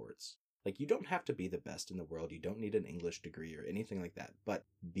semi-technical reports. Like, you don't have to be the best in the world. You don't need an English degree or anything like that. But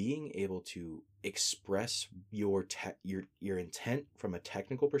being able to express your intent from a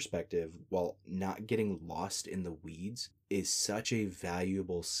technical perspective while not getting lost in the weeds is such a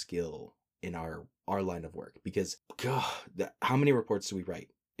valuable skill in our line of work. Because, God, how many reports do we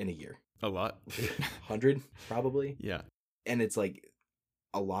write in a year? A lot. 100, probably. Yeah. And it's like,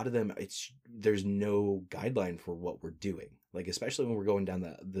 a lot of them, there's no guideline for what we're doing. Like, especially when we're going down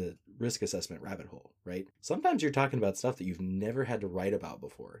the risk assessment rabbit hole, right? Sometimes you're talking about stuff that you've never had to write about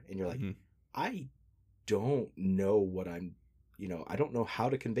before. And you're like, I don't know what I don't know how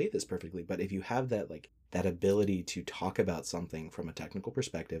to convey this perfectly. But if you have that ability to talk about something from a technical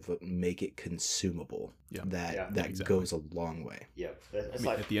perspective, but make it consumable, that exactly goes a long way. Yep.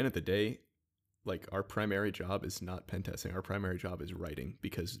 At the end of the day, like, our primary job is not pen testing. Our primary job is writing,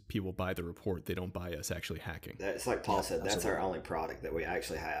 because people buy the report. They don't buy us actually hacking. It's like Paul said, that's our only product that we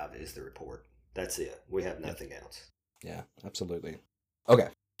actually have is the report. That's it. We have nothing else. Yeah, absolutely. Okay.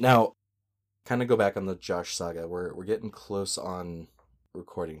 Now, kind of go back on the Josh saga. We're getting close on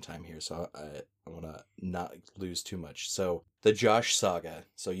recording time here, so I want to not lose too much. So the Josh saga.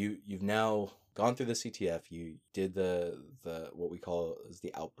 So you've now gone through the CTF. You did the what we call is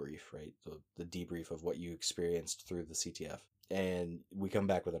the outbrief, right? The debrief of what you experienced through the CTF, and we come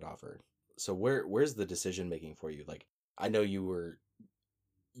back with an offer. So where's the decision making for you? Like, I know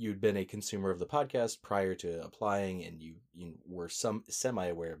you'd been a consumer of the podcast prior to applying, and you were some semi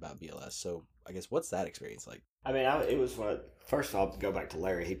aware about BLS. So I guess what's that experience like? I mean, it was first of all, go back to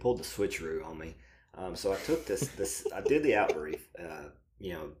Larry. He pulled the switcheroo on me. So I took this I did the outbrief,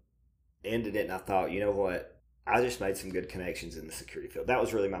 ended it, and I thought, you know what? I just made some good connections in the security field. That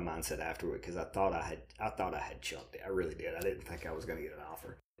was really my mindset afterward, because I thought I had chunked it. I really did. I didn't think I was going to get an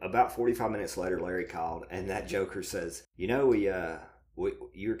offer. About 45 minutes later, Larry called, and that joker says, you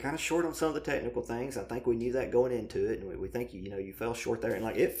were kind of short on some of the technical things. I think we knew that going into it, and we think you fell short there. And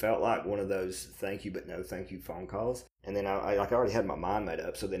like, it felt like one of those thank you but no thank you phone calls. And then I already had my mind made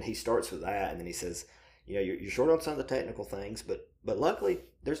up. So then he starts with that, and then he says, you're short on some of the technical things, but luckily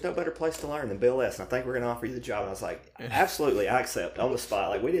there's no better place to learn than BLS, and I think we're going to offer you the job. And I was like, absolutely, I accept on the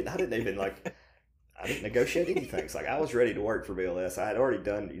spot. Like, I didn't negotiate anything. It's like I was ready to work for BLS. I had already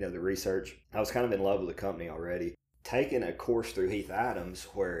done, the research. I was kind of in love with the company already. Taking a course through Heath Adams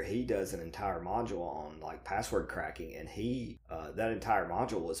where he does an entire module on like password cracking, and that entire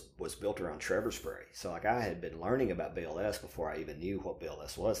module was built around Trevor Spray. So like, I had been learning about BLS before I even knew what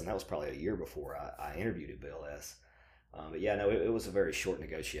BLS was, and that was probably a year before I interviewed at BLS. But yeah, no, it was a very short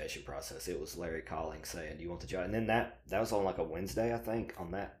negotiation process. It was Larry calling saying, "Do you want the job?" And then that was on like a Wednesday, I think.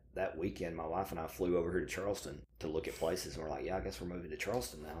 On that weekend, my wife and I flew over here to Charleston to look at places, and we're like, yeah, I guess we're moving to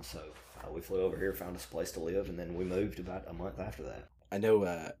Charleston now. So we flew over here, found us a place to live, and then we moved about a month after that. I know,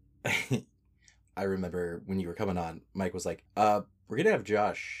 I remember when you were coming on, Mike was like, we're going to have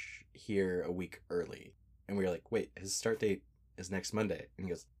Josh here a week early. And we were like, wait, his start date is next Monday. And he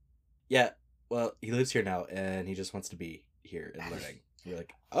goes, yeah, well, he lives here now, and he just wants to be here and learning. You're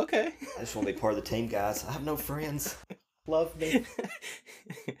like, okay. I just want to be part of the team, guys. I have no friends. Love me.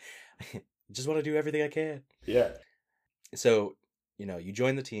 Just want to do everything I can. Yeah. So, you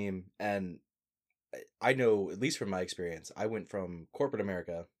join the team, and I know, at least from my experience, I went from corporate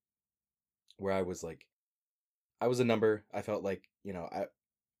America, where I was a number. I felt like,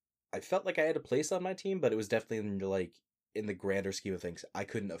 I felt like I had a place on my team, but it was definitely like, in the grander scheme of things, I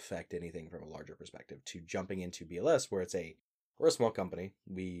couldn't affect anything from a larger perspective, to jumping into BLS, where we're a small company.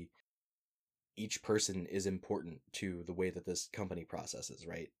 Each person is important to the way that this company processes,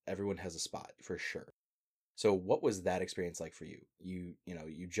 right? Everyone has a spot for sure. So what was that experience like for you? You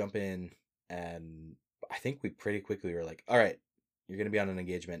jump in, and I think we pretty quickly were like, all right, you're going to be on an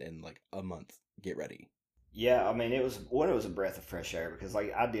engagement in like a month. Get ready. Yeah, I mean, it was a breath of fresh air, because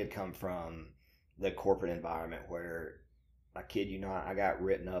like, I did come from the corporate environment where, I kid you not, I got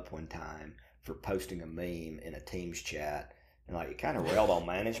written up one time for posting a meme in a Teams chat. And like, it kind of railed on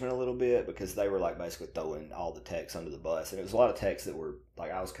management a little bit, because they were like basically throwing all the techs under the bus. And it was a lot of techs that were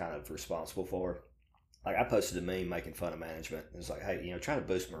like, I was kind of responsible for. Like, I posted a meme making fun of management. It was like, hey, trying to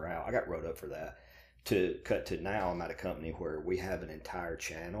boost morale. I got wrote up for that. To cut to now, I'm at a company where we have an entire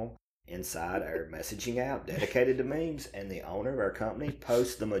channel inside our messaging app dedicated to memes, and the owner of our company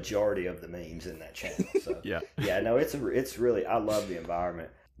posts the majority of the memes in that channel. So yeah, no, it's really, I love the environment.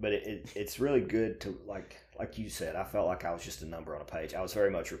 But it's really good to, like you said, I felt like I was just a number on a page. I was very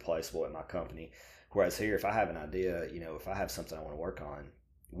much replaceable at my company. Whereas here, if I have an idea, if I have something I want to work on,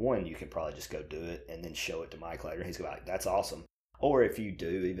 one, you can probably just go do it and then show it to Mike later. He's going to be like, that's awesome. Or if you do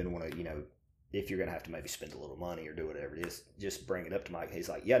even want to, if you're going to have to maybe spend a little money or do whatever it is, just bring it up to Mike. He's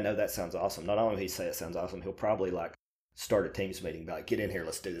like, yeah, no, that sounds awesome. Not only will he say it sounds awesome, he'll probably like start a Teams meeting, be like, get in here,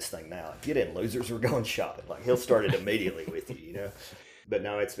 let's do this thing now. Get in, losers, we're going shopping. Like, he'll start it immediately with you, But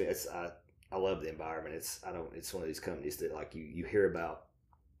no, I love the environment. It's one of these companies that like you hear about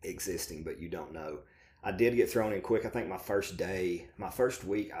existing, but you don't know. I did get thrown in quick. I think my first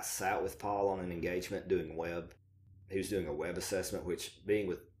week, I sat with Paul on an engagement doing web. He was doing a web assessment, which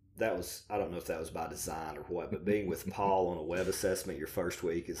I don't know if that was by design or what, but being with Paul on a web assessment your first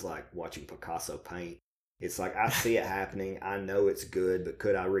week is like watching Picasso paint. It's like, I see it happening. I know it's good, but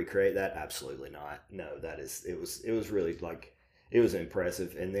could I recreate that? Absolutely not. No, it was really like, it was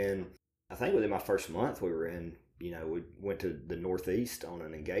impressive. And then I think within my first month we went to the Northeast on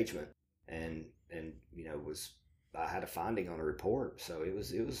an engagement, and I had a finding on a report. So it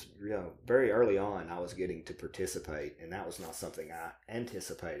was very early on I was getting to participate, and that was not something I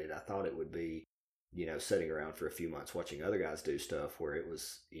anticipated. I thought it would be, sitting around for a few months watching other guys do stuff, where it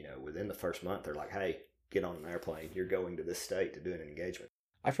was, within the first month they're like, hey, get on an airplane. You're going to this state to do an engagement.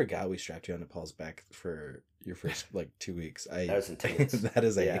 I forgot we strapped you onto Paul's back for your first like 2 weeks. That was intense.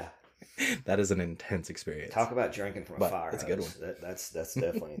 that is an intense experience. Talk about drinking from a But fire it's a hose. good one. That's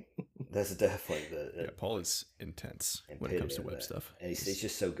definitely the Yeah, Paul is intense when it comes to epitome of web that. stuff. And he's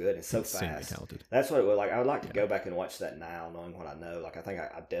just so good and so Insanely fast. talented. That's what like I would like to go back and watch that now, knowing what I know. Like I think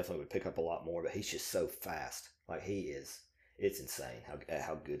I definitely would pick up a lot more. But he's just so fast. Like he is. It's insane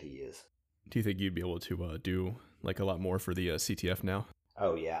how good he is. Do you think you'd be able to do like a lot more for the CTF now?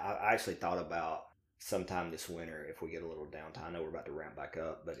 Oh yeah, I actually thought about sometime this winter if we get a little downtime. I know we're about to ramp back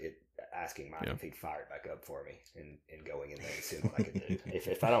up, but asking Mike if he'd fire it back up for me and going in there and seeing what I could do.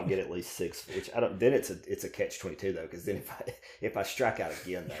 if I don't get at least 6, which I don't, then it's a catch-22 though, because then if I strike out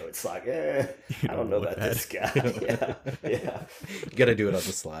again though, it's like I don't know about this guy. yeah. You got to do it on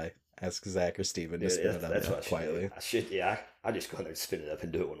the sly. Ask Zach or Steven to Dude, spin it that's up what quietly. I should. I just go in there and spin it up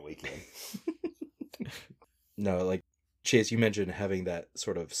and do it one weekend. No, like Chase, you mentioned having that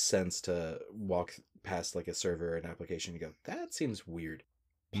sort of sense to walk past like a server or an application and go, that seems weird.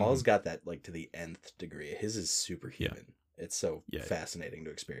 Paul's got that like to the nth degree. His is superhuman. It's so fascinating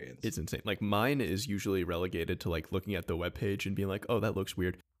to experience. It's insane. Like mine is usually relegated to like looking at the webpage and being like, oh, that looks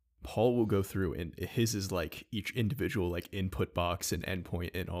weird. Paul will go through and his is like each individual like input box and endpoint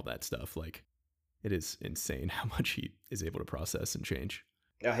and all that stuff. Like it is insane how much he is able to process and change.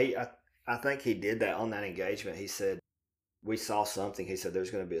 Yeah, I think he did that on that engagement. He said, we saw something. He said, there's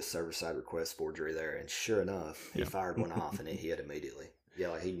going to be a server-side request forgery there. And sure enough, he fired one off and it hit immediately. Yeah,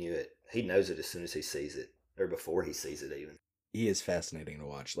 like he knew it. He knows it as soon as he sees it, or before he sees it even. He is fascinating to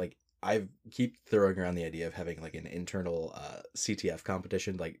watch. Like I keep throwing around the idea of having like an internal CTF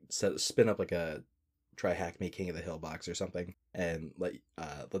competition, like spin up like a try hack me King of the Hill box or something, and let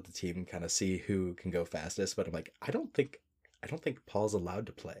the team kind of see who can go fastest. But I'm like, I don't think Paul's allowed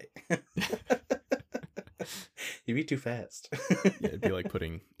to play. He'd be too fast. Yeah, it'd be like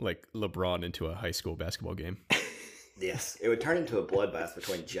putting like LeBron into a high school basketball game. Yes, it would turn into a bloodbath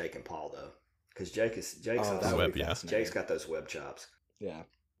between Jake and Paul though, because Jake's got those web chops. Yeah,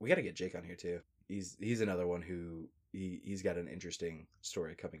 we got to get Jake on here too. He's another one who he's got an interesting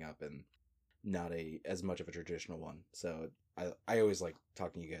story coming up and not as much of a traditional one. So I always like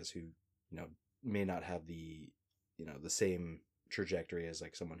talking to you guys who may not have the same trajectory as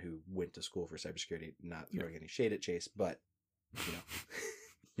like someone who went to school for cybersecurity. Not throwing any shade at Chase, but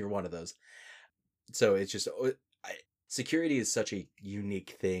you're one of those. So it's just security is such a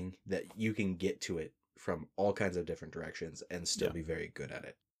unique thing that you can get to it from all kinds of different directions and still be very good at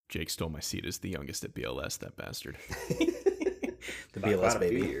it. Jake stole my seat as the youngest at BLS, that bastard. The BLS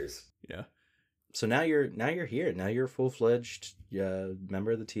baby. Years. Yeah. So now you're here. Now you're a full-fledged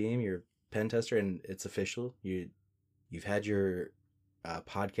member of the team. You're a pen tester, and it's official. You've had your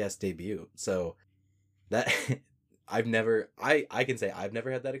podcast debut. So that I can say I've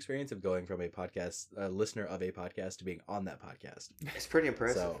never had that experience of going from a listener of a podcast to being on that podcast. It's pretty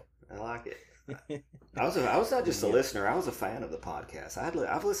impressive. So, I like it. I was not just a listener. I was a fan of the podcast.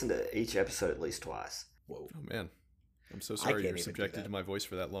 I've listened to each episode at least twice. Whoa. Oh man, I'm so sorry you're subjected to my voice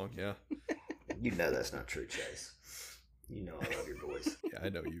for that long. Yeah. You know that's not true, Chase. You know I love your voice. Yeah, I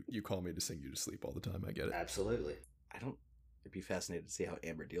know you call me to sing you to sleep all the time. I get it. Absolutely. I'd be fascinated to see how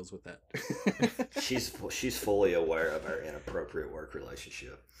Amber deals with that. She's fully aware of our inappropriate work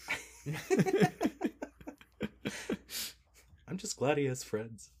relationship. I'm just glad he has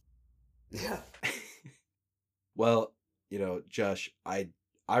friends. Yeah. Well, Josh, I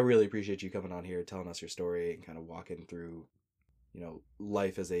really appreciate you coming on here, telling us your story and kind of walking through,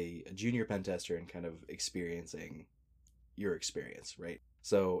 life as a junior pen tester and kind of experiencing your experience, right?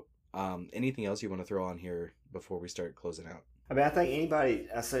 So, anything else you want to throw on here before we start closing out? I mean, I think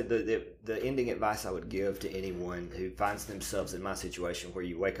I said the ending advice I would give to anyone who finds themselves in my situation where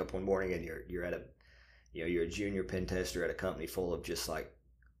you wake up one morning and you're at you're a junior pen tester at a company full of just like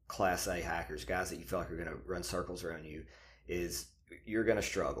class A hackers, guys that you feel like are going to run circles around you, is you're going to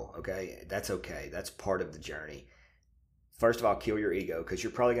struggle. Okay. That's okay. That's part of the journey. First of all, kill your ego, because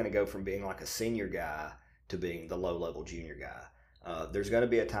you're probably going to go from being like a senior guy to being the low level junior guy. There's going to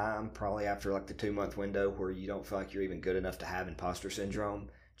be a time probably after like the 2-month window where you don't feel like you're even good enough to have imposter syndrome.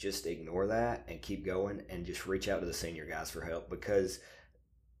 Just ignore that and keep going and just reach out to the senior guys for help, because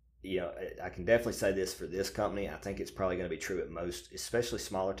I can definitely say this for this company. I think it's probably going to be true at most, especially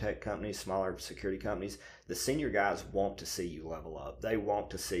smaller tech companies, smaller security companies. The senior guys want to see you level up. They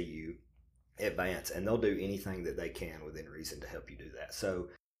want to see you advance, and they'll do anything that they can within reason to help you do that. So,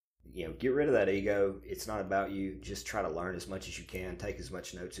 get rid of that ego. It's not about you. Just try to learn as much as you can, take as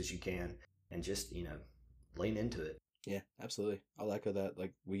much notes as you can, and just, lean into it. Yeah, absolutely. I'll echo that.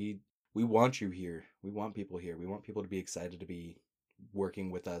 Like we want you here. We want people here. We want people to be excited to be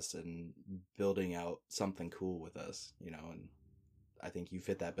working with us and building out something cool with us, you know, and I think you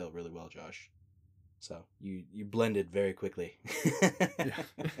fit that bill really well, Josh. So you blended very quickly. Yeah.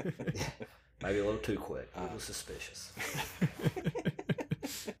 Maybe a little too quick. A little suspicious.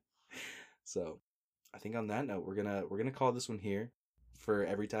 So I think on that note, we're gonna call this one here. For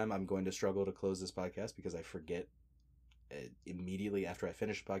every time, I'm going to struggle to close this podcast because I forget immediately after I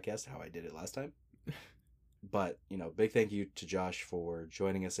finish the podcast how I did it last time. But, you know, big thank you to Josh for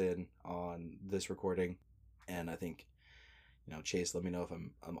joining us in on this recording. And I think, you know, Chase, let me know if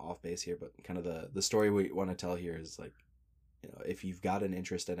I'm off base here, but kind of the story we want to tell here is like, you know, if you've got an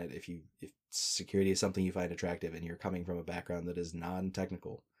interest in it, if security is something you find attractive and you're coming from a background that is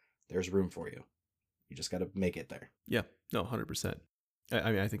non-technical, there's room for you. You just got to make it there. Yeah, no, 100%.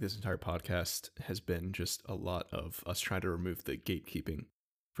 I mean, I think this entire podcast has been just a lot of us trying to remove the gatekeeping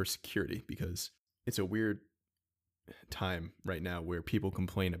for security, because it's a weird time right now where people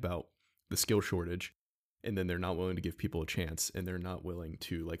complain about the skill shortage and then they're not willing to give people a chance, and they're not willing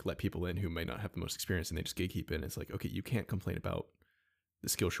to like let people in who may not have the most experience, and they just gatekeep it. And it's like, okay, you can't complain about the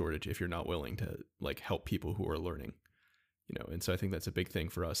skill shortage if you're not willing to like help people who are learning, you know? And so I think that's a big thing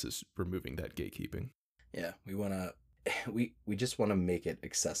for us, is removing that gatekeeping. Yeah, we just want to make it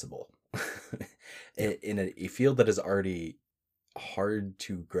accessible in a field that is already hard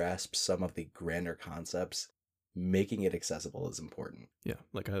to grasp some of the grander concepts. Making it accessible is important. Yeah,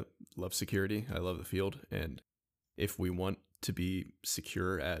 like I love security, I love the field, and if we want to be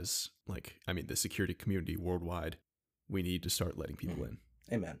secure as like, I mean, the security community worldwide, we need to start letting people in.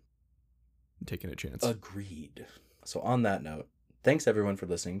 Amen. And taking a chance. Agreed. So on that note, thanks everyone for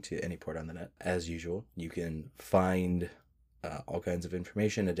listening to Any Port on the Net. As usual, you can find all kinds of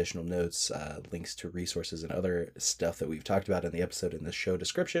information, additional notes, links to resources and other stuff that we've talked about in the episode in the show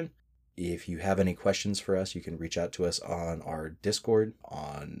description. If you have any questions for us, you can reach out to us on our Discord,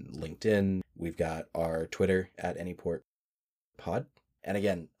 on LinkedIn. We've got our Twitter at AnyPortPod. And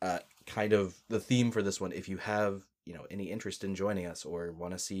again, kind of the theme for this one, if you have, you know, any interest in joining us or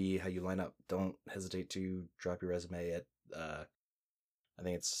want to see how you line up, don't hesitate to drop your resume at I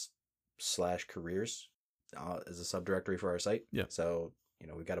think it's /careers as a subdirectory for our site. Yeah. So, you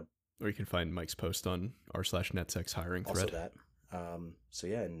know, we've got Or you can find Mike's post on r/netsex hiring also thread. that. So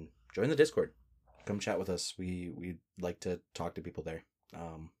yeah, and join the Discord. Come chat with us. We'd like to talk to people there.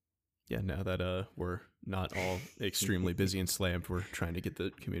 Yeah, now that we're not all extremely busy and slammed, we're trying to get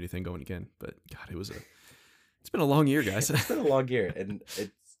the community thing going again. But God, it's been a long year, guys. It's been a long year, and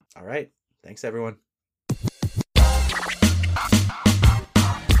it's all right. Thanks everyone.